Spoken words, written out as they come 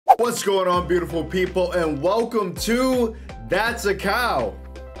What's going on, beautiful people, and welcome to That's a Cow.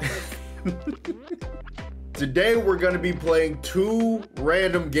 Today we're going to be playing two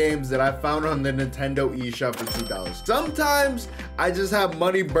random games that I found on the Nintendo Eshop for $2. Sometimes I just have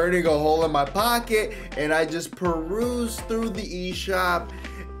money burning a hole in my pocket and I just peruse through the eShop.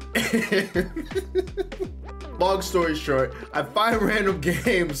 Long story short, I find random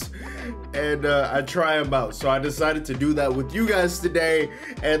games and I try them out. So I decided to do that with you guys today.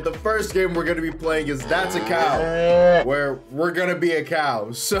 And the first game we're gonna be playing is That's a Cow, where we're gonna be a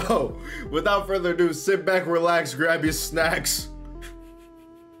cow. So without further ado, sit back, relax, grab your snacks.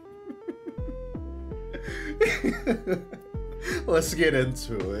 Let's get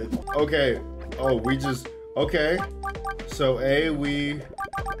into it. Okay. Oh, okay. So we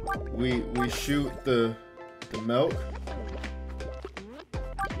shoot the milk.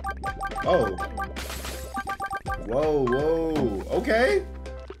 Oh. Whoa. Okay.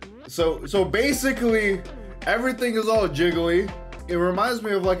 So basically everything is all jiggly. It reminds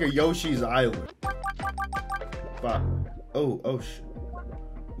me of like a Yoshi's Island. Fuck. Oh shit.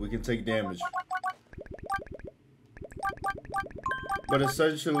 We can take damage. But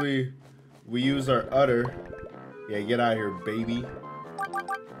essentially we use our udder. Yeah, get out of here, baby.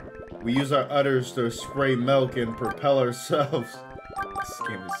 We use our udders to spray milk and propel ourselves. This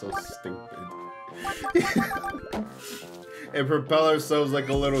game is so stupid. And propel ourselves like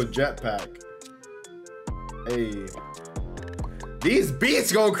a little jetpack. Hey. These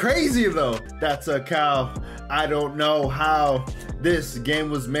beats go crazy though. That's a cow. I don't know how this game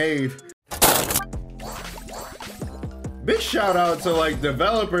was made. Big shout out to like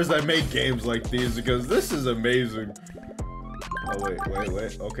developers that make games like these because this is amazing. Oh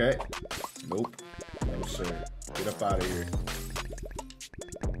wait. Okay. Nope. No sir. Get up out of here.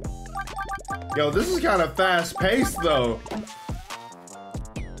 Yo, this is kind of fast paced though.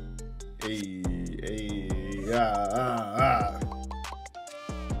 Hey.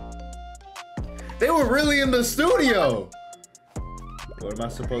 They were really in the studio. What am I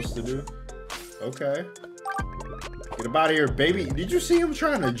supposed to do? Okay. Get up out of here, baby. Did you see him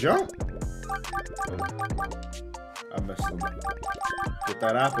trying to jump? Oh. I messed him up. Get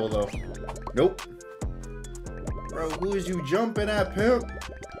that apple though. Nope. Bro, who is you jumping at, pimp?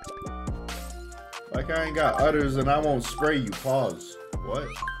 Like I ain't got udders and I won't spray you. Pause. What?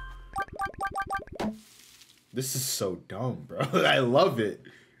 This is so dumb, bro. I love it.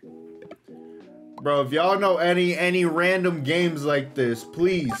 Bro, if y'all know any random games like this,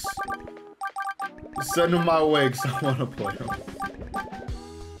 please send them my way because I want to play them.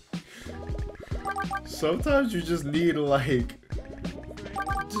 Sometimes you just need like,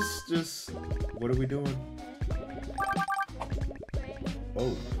 just, what are we doing?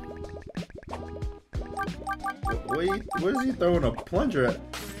 Oh. What is he throwing a plunger at?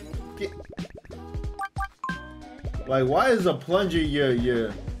 Like, why is a plunger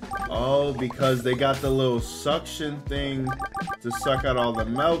your? Oh, because they got the little suction thing to suck out all the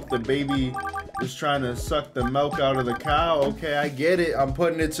milk. The baby is trying to suck the milk out of the cow. Okay, I get it. I'm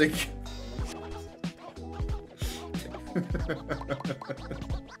putting it together.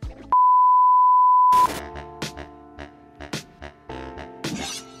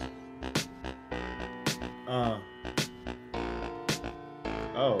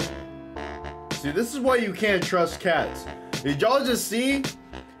 Oh. See, this is why you can't trust cats. Did y'all just see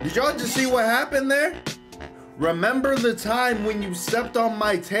what happened there? Remember the time when you stepped on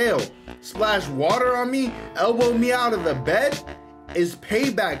my tail, splashed water on me, elbowed me out of the bed? It's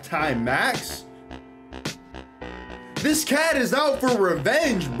payback time, Max. This cat is out for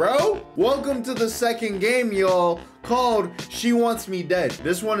revenge, bro. Welcome to the second game, y'all, called She Wants Me Dead.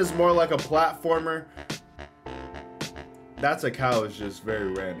 This one is more like a platformer. That's a Cow is just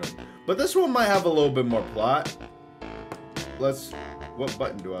very random. But this one might have a little bit more plot. What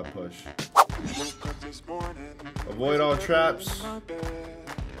button do I push? Avoid all traps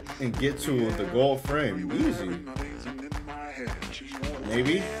and get to the gold frame. Easy.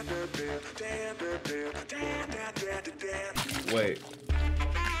 Maybe? Wait.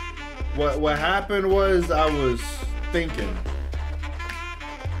 What happened was I was thinking.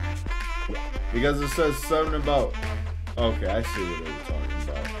 Because it says something about... Okay, I see what they were talking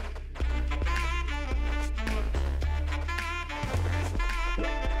about.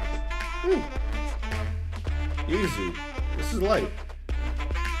 Easy. This is light.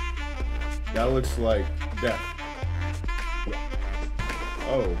 That looks like death.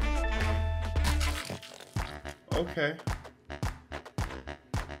 Oh. Okay.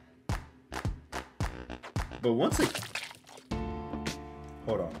 But once it...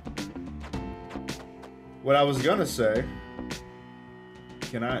 Hold on. What I was gonna say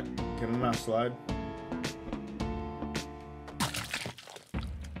Can I not slide?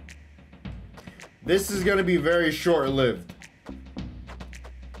 This is gonna be very short-lived.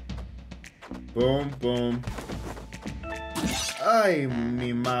 Boom, boom. Ay,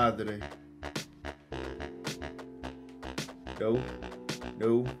 mi madre. No,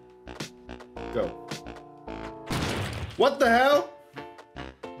 no, go. What the hell?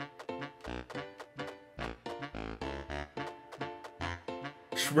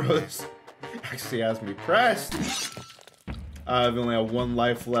 Bro, this actually has me pressed. I've only have 1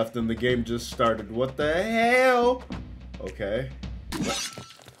 life left and the game just started. What the hell? Okay.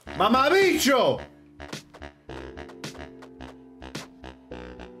 Mama bicho!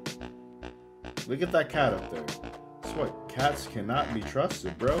 Look at that cat up there. That's what cats cannot be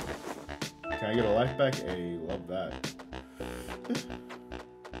trusted, bro. Can I get a life back? Hey, love that.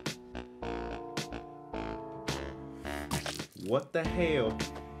 What the hell?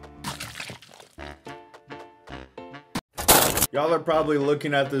 Y'all are probably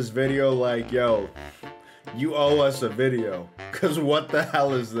looking at this video like, yo, you owe us a video. Cause what the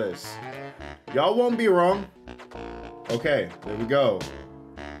hell is this? Y'all won't be wrong. Okay, there we go.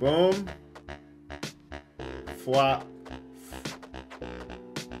 Boom. Flop.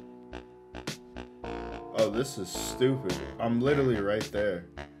 Oh, this is stupid. I'm literally right there.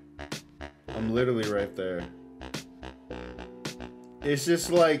 I'm literally right there. It's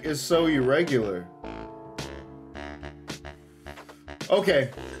just like, it's so irregular.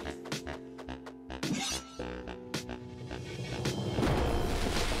 Okay.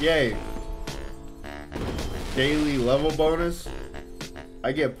 Yay. Daily level bonus.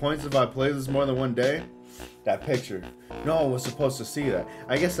 I get points if I play this more than 1 day. That picture. No one was supposed to see that.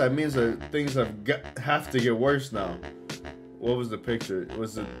 I guess that means that things have to get worse now. What was the picture?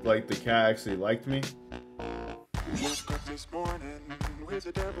 Was it like the cat actually liked me? Woke up this morning with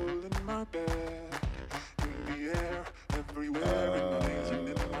the devil in my bed. In the air, everywhere, amazing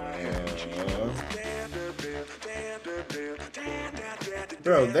in my head.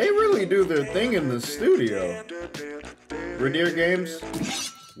 Bro, they really do their thing in the studio. Rainier Games?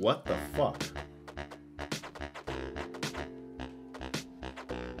 What the fuck?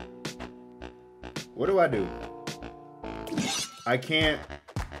 What do I do? I can't.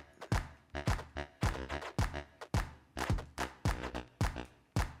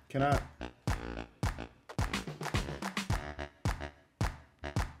 Can I?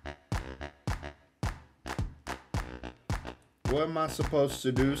 What am I supposed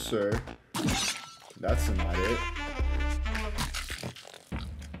to do, sir? That's not it.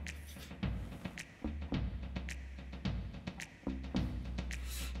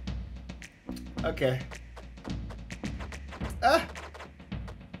 Okay. Ah!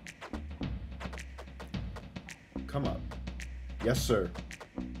 Come up. Yes, sir.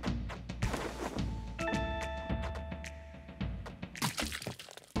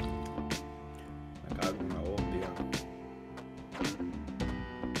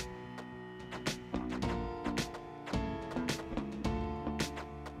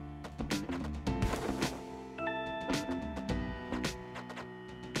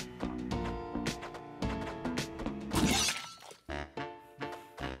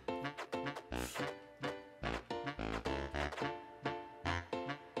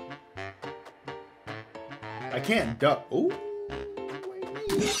 I can't duck. Ooh,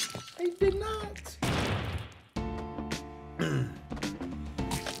 wait, I did not.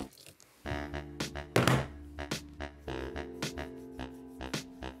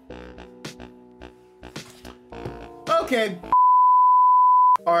 Okay.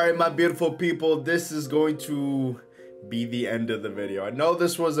 All right, my beautiful people, this is going to be the end of the video. I know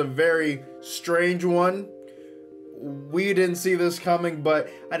this was a very strange one. We didn't see this coming, but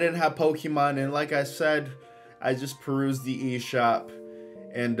I didn't have Pokemon, and like I said, I just perused the eShop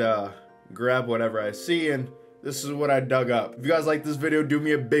and grab whatever I see, and this is what I dug up. If you guys like this video, do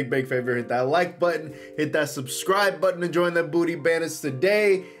me a big favor. Hit that like button, hit that subscribe button, and join the Booty Bandits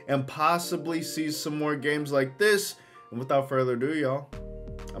today, and possibly see some more games like this. And without further ado, y'all,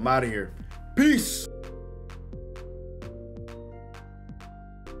 I'm out of here. Peace!